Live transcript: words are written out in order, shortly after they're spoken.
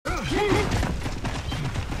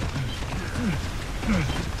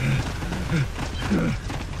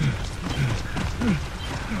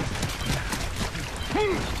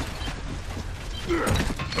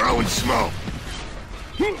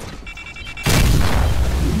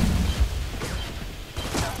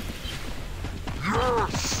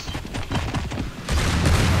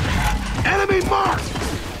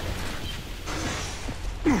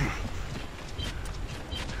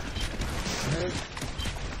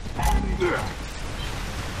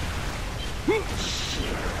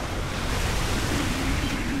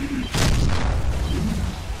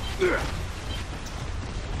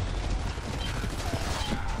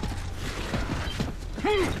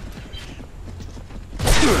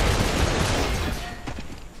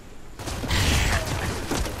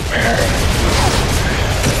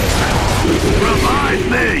Revive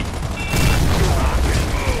me!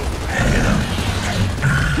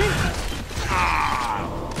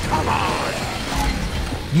 Come on!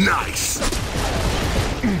 Nice!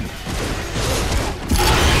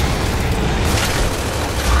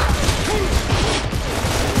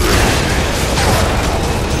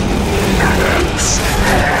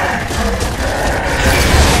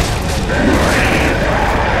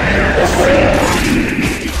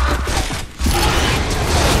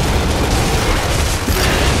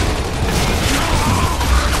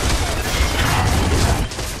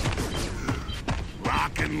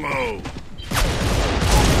 Lock and load.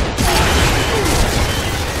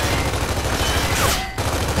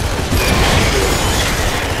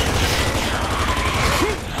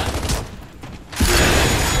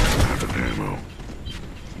 Out of ammo.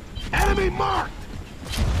 Enemy marked!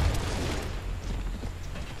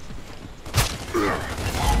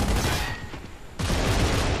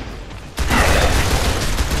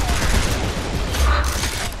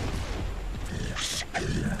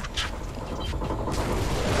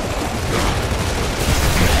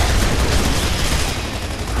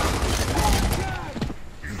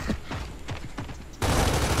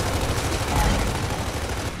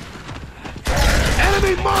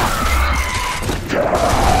 Enemy marked!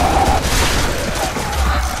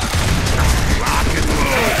 Lock and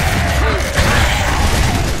load!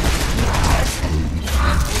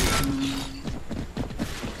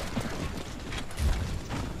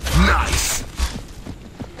 Nice!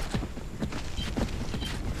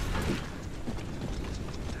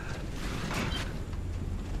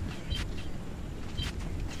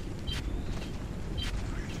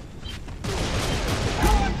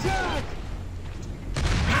 Contact!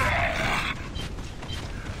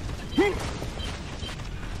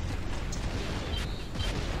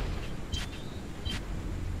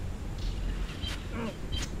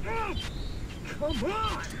 Come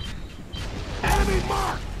on! Enemy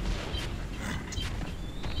marked!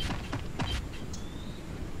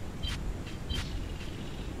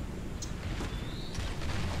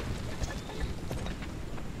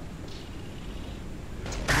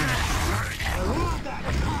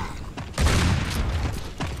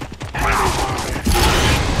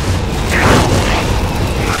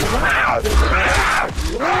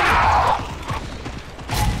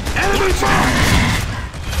 Enemy marked!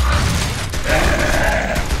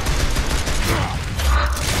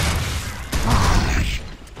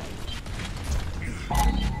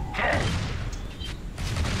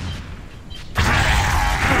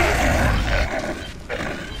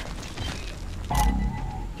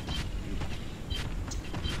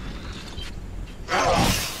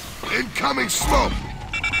 Incoming smoke!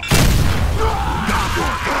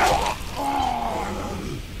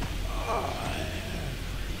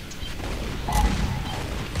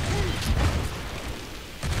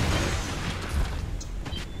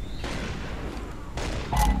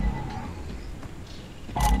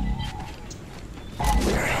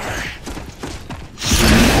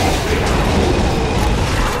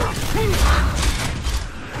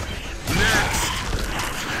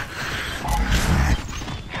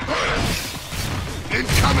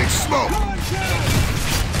 Incoming smoke!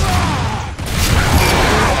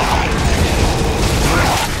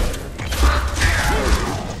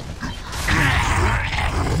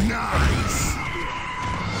 Nice!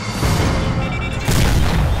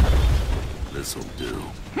 This'll do.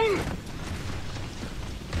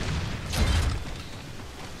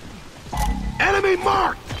 Enemy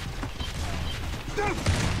marked!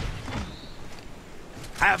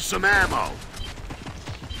 Have some ammo!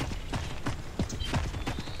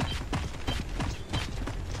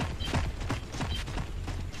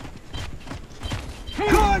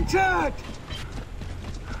 Contact!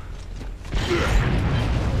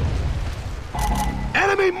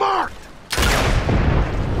 Enemy marked!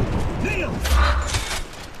 Kneel!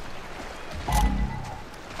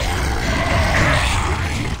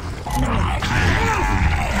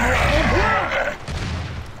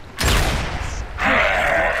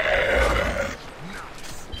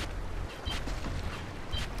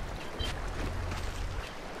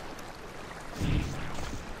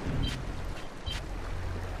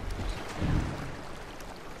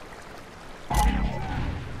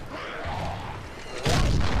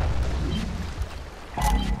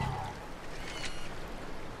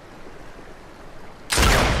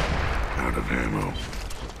 out of ammo.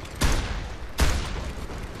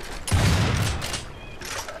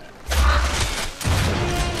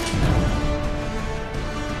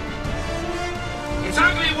 It's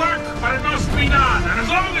ugly work, but it must be done. And as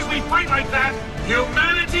long as we fight like that,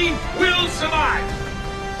 humanity will survive.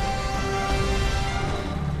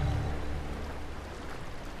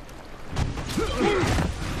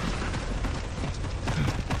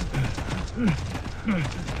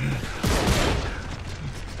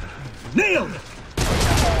 Nailed it!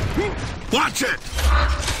 Watch it!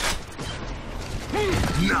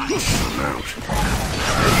 Nice amount.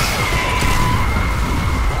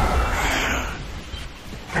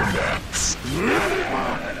 Relax.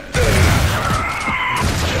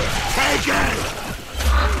 Take it!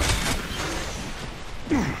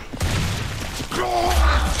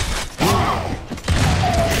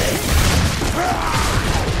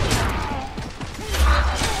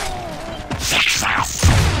 Success!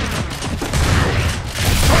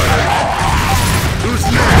 Who's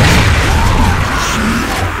next?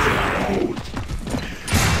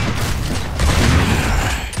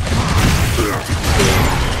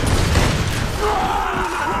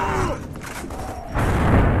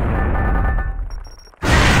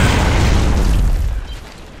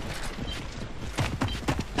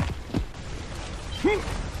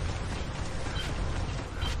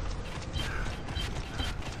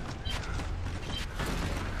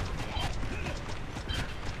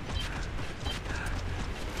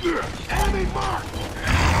 Enemy mark!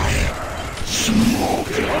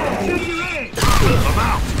 Smoke it! I'm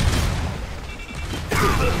out!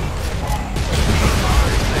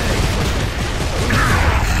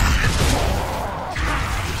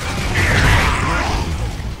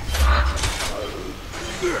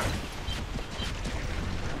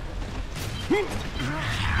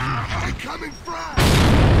 Incoming frag!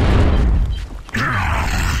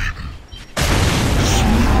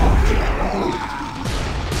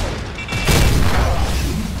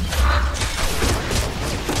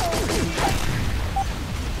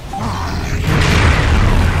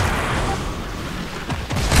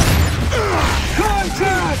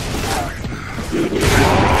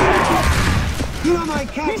 You might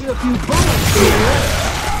catch a few bullets here.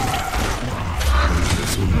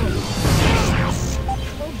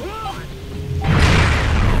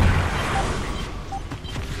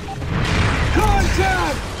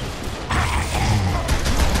 Contact!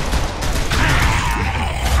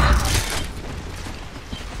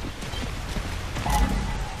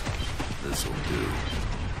 This'll do.